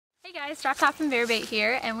Hey guys, DropTop and Bearbait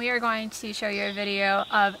here, and we are going to show you a video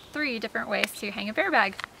of 3 different ways to hang a bear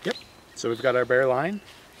bag. Yep, so we've got our bear line,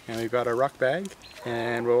 and we've got our rock bag,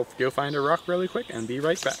 and we'll go find a rock really quick and be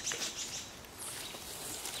right back.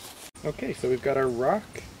 Okay, so we've got our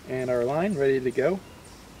rock and our line ready to go,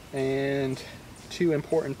 and 2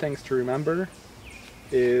 important things to remember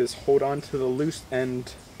is hold on to the loose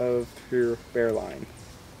end of your bear line.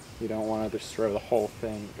 You don't want to just throw the whole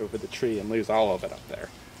thing over the tree and lose all of it up there.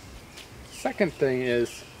 Second thing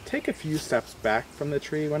is take a few steps back from the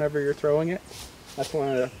tree whenever you're throwing it. That's one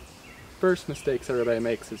of the first mistakes everybody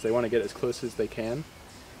makes, is they want to get as close as they can.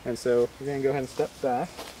 And so you're going to go ahead and step back.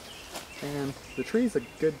 And the tree's a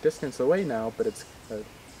good distance away now, but it's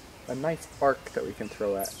a nice arc that we can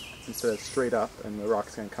throw at instead of straight up, and the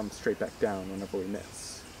rock's going to come straight back down whenever we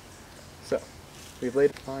miss. So we've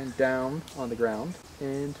laid the line down on the ground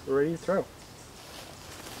and we're ready to throw.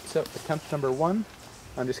 So attempt number 1,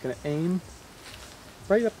 I'm just going to aim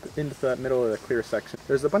right up into that middle of the clear section.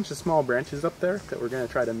 There's a bunch of small branches up there that we're going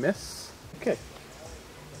to try to miss. Okay,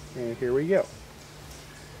 and here we go.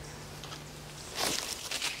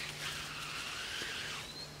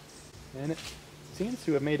 And it seems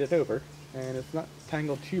to have made it over, and it's not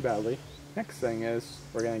tangled too badly. Next thing is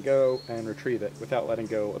we're going to go and retrieve it without letting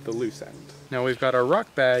go of the loose end. Now we've got our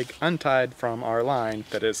rock bag untied from our line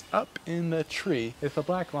that is up in the tree. It's a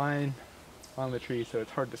black line on the tree, so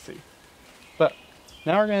it's hard to see. But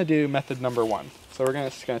now we're going to do method number 1. So we're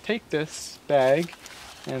just going to take this bag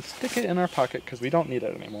and stick it in our pocket because we don't need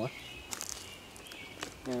it anymore.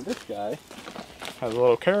 And this guy has a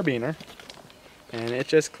little carabiner, and it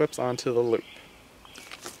just clips onto the loop.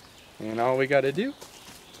 And all we got to do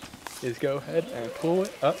is go ahead and pull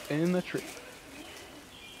it up in the tree.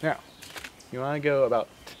 Now, you want to go about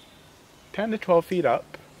 10 to 12 feet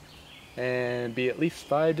up and be at least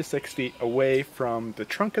 5 to 6 feet away from the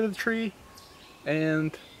trunk of the tree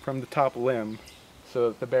and from the top limb so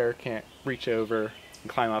that the bear can't reach over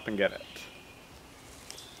and climb up and get it.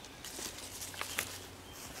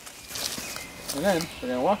 And then we're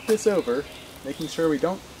going to walk this over, making sure we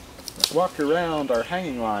don't walk around our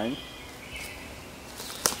hanging line.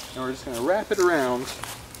 And we're just going to wrap it around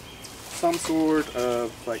some sort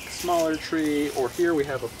of like smaller tree, or here we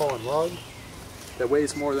have a fallen log that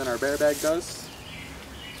weighs more than our bear bag does.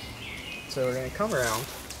 So we're going to come around,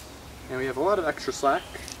 and we have a lot of extra slack,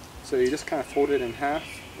 so you just kind of fold it in half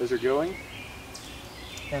as you're going.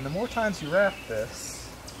 And the more times you wrap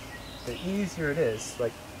this, the easier it is.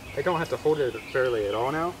 Like, I don't have to hold it barely at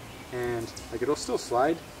all now, and like it'll still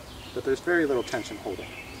slide, but there's very little tension holding.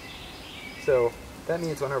 So that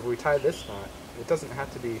means whenever we tie this knot, it doesn't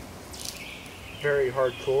have to be very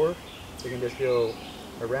hardcore. We can just go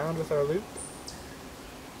around with our loop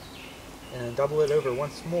and double it over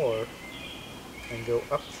once more and go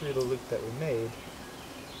up through the loop that we made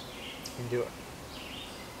and do a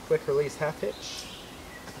quick release half hitch.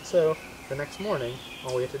 So the next morning,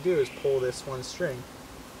 all we have to do is pull this one string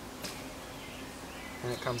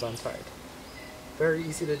and it comes untied. Very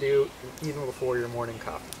easy to do even before your morning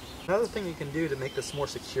coffee. Another thing you can do to make this more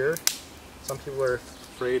secure, some people are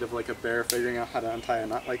afraid of like a bear figuring out how to untie a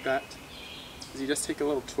knot like that, is you just take a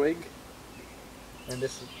little twig and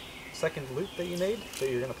this second loop that you made that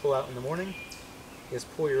you're going to pull out in the morning, is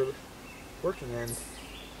pull your working end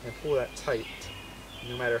and pull that tight.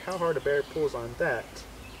 No matter how hard a bear pulls on that,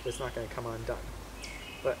 it's not going to come undone.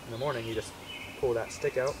 But in the morning you just pull that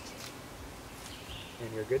stick out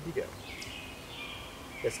and you're good to go.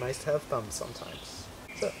 It's nice to have thumbs sometimes.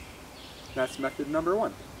 So that's method number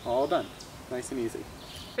 1, all done. Nice and easy.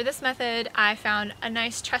 For this method, I found a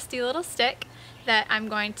nice trusty little stick that I'm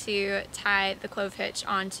going to tie the clove hitch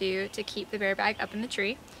onto to keep the bear bag up in the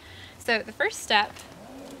tree. So the first step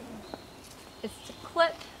is to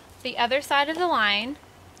clip the other side of the line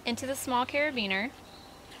into the small carabiner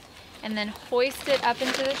and then hoist it up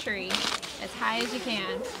into the tree as high as you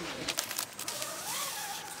can.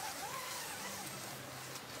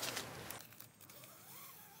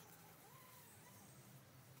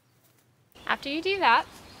 After you do that,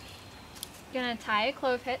 you're going to tie a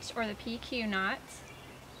clove hitch or the PQ knot.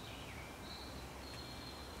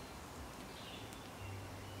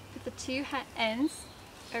 Put the 2 ends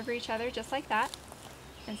over each other just like that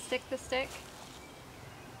and stick the stick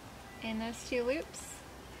in those 2 loops,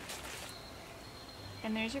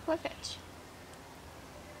 and there's your clove hitch.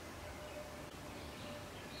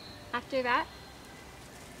 After that,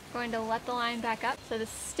 I'm going to let the line back up so the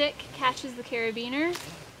stick catches the carabiner,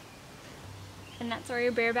 and that's where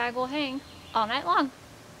your bear bag will hang all night long.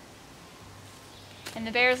 And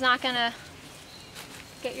the bear's not gonna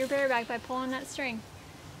get your bear bag by pulling that string.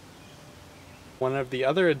 One of the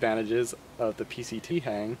other advantages of the PCT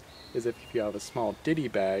hang is if you have a small ditty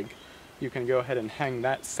bag, you can go ahead and hang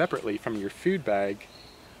that separately from your food bag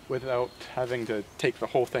without having to take the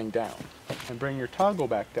whole thing down. And bring your toggle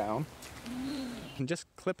back down and just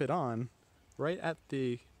clip it on right at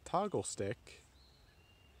the toggle stick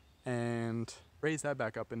and raise that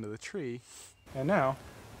back up into the tree. And now,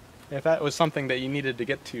 if that was something that you needed to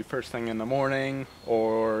get to first thing in the morning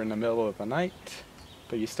or in the middle of the night,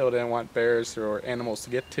 but you still didn't want bears or animals to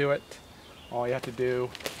get to it, all you have to do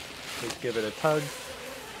is give it a tug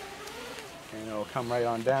and it'll come right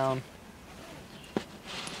on down.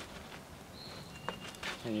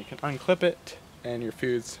 And you can unclip it and your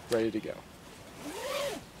food's ready to go.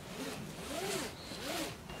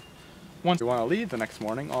 Once you want to leave the next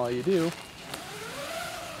morning, all you do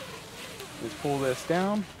is pull this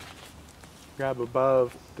down, grab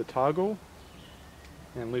above the toggle,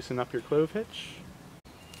 and loosen up your clove hitch.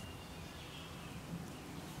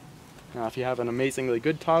 Now if you have an amazingly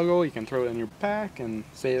good toggle, you can throw it in your pack and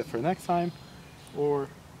save it for next time, or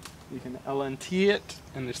you can LNT it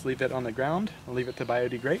and just leave it on the ground and leave it to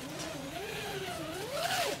biodegrade.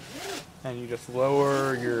 And you just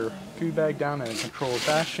lower your food bag down in a controlled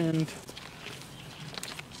fashion,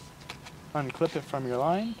 unclip it from your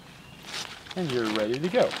line, and you're ready to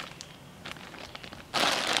go.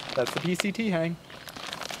 That's the PCT hang.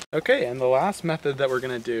 Okay, and the last method that we're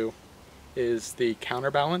going to do is the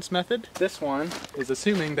counterbalance method. This one is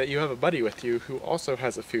assuming that you have a buddy with you who also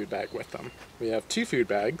has a food bag with them. We have two food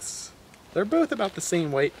bags. They're both about the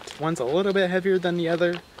same weight. One's a little bit heavier than the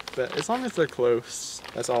other, but as long as they're close,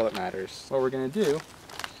 that's all that matters. What we're going to do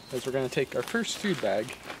is we're going to take our first food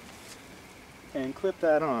bag and clip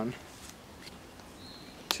that on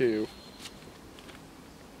to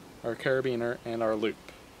our carabiner and our loop.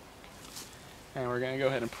 And we're going to go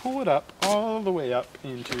ahead and pull it up all the way up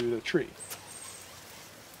into the tree.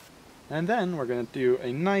 And then we're going to do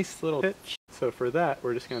a nice little pitch. So for that,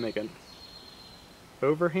 we're just going to make an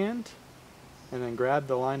overhand and then grab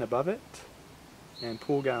the line above it and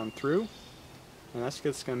pull down through. And that's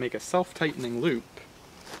just going to make a self-tightening loop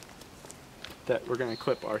that we're going to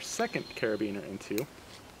clip our second carabiner into,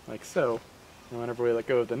 like so. And whenever we let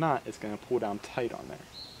go of the knot, it's going to pull down tight on there.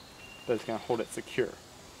 But it's going to hold it secure.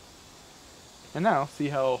 And now, see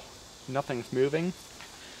how nothing's moving?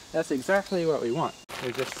 That's exactly what we want.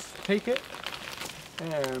 We just take it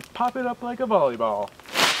and pop it up like a volleyball.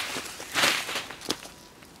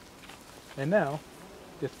 And now,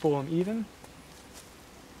 just pull them even.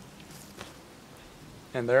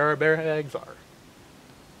 And there our bear bags are.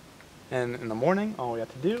 And in the morning, all we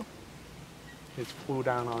have to do is pull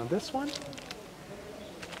down on this one.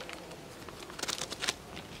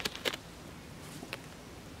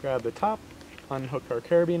 Grab the top, unhook our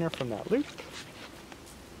carabiner from that loop.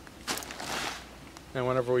 And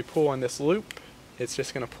whenever we pull on this loop, it's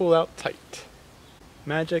just going to pull out tight.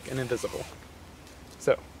 Magic and invisible.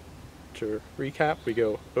 So, to recap, we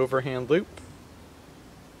go overhand loop,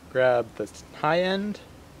 grab the high end,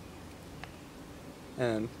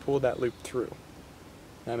 and pull that loop through.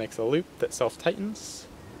 That makes a loop that self-tightens.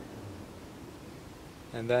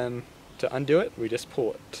 And then to undo it, we just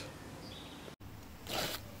pull it.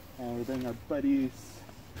 And we bring our buddy's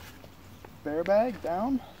bear bag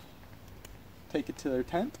down, take it to their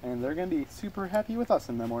tent, and they're going to be super happy with us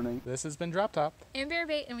in the morning. This has been DropTop and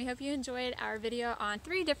Bearbait, and we hope you enjoyed our video on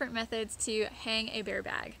 3 different methods to hang a bear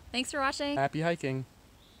bag. Thanks for watching. Happy hiking.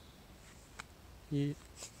 Yeah.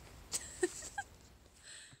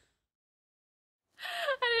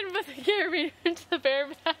 I didn't put the carabiner into the bear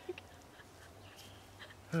bag.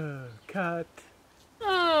 Cut.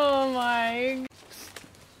 Oh my.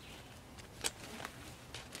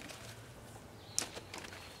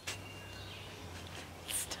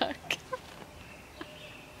 Stuck.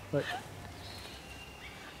 Look.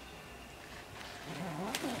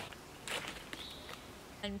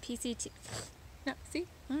 And PCT. No, see?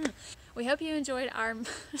 We hope you enjoyed our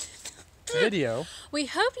video. We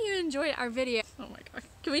hope you enjoyed our video. Oh my god.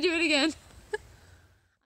 Can we do it again?